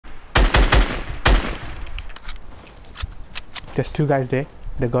There's two guys there.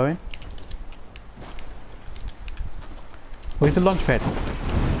 They're going. Where's the launch pad?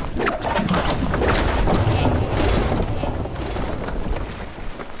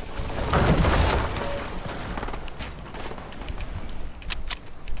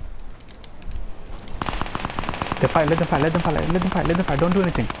 They fight, let them fight, let them fight, let them fight, let them fight, don't do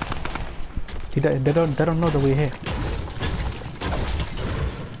anything. They don't know that we're here.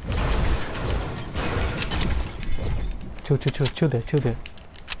 Chill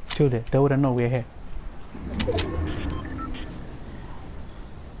there. They wouldn't know we're here.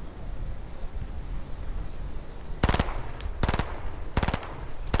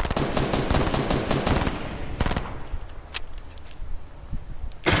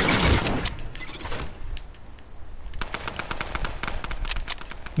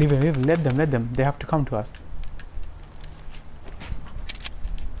 Leave him, let them. They have to come to us.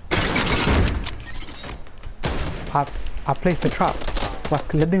 I placed the trap.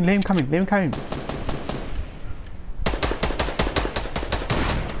 Let him come in.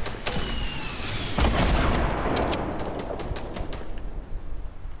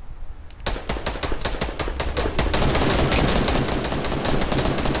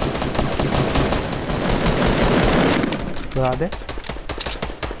 Where are they?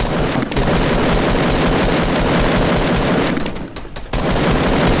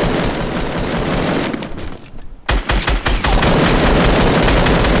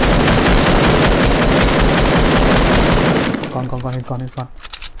 Gone, he's gone.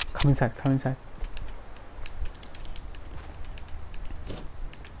 Come inside.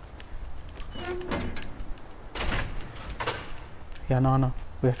 Yeah, no.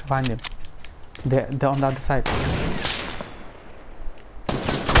 We have to find him. They're on the other side.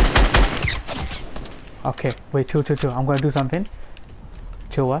 Okay, wait, chill. I'm gonna do something.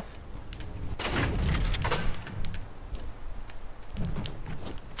 Chill us.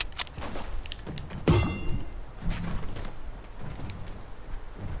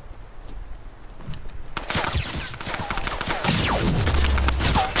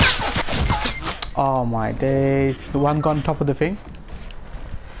 Oh my days. The one gone on top of the thing.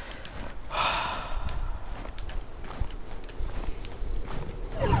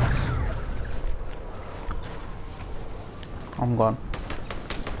 I'm gone.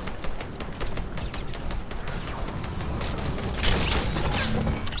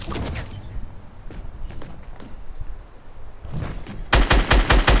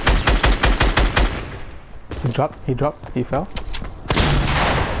 He dropped, he fell.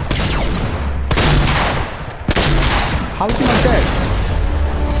 How is he not dead?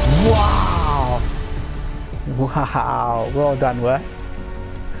 Wow! Well done, Wes.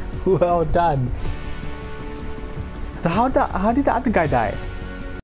 Well done. How did the other guy die?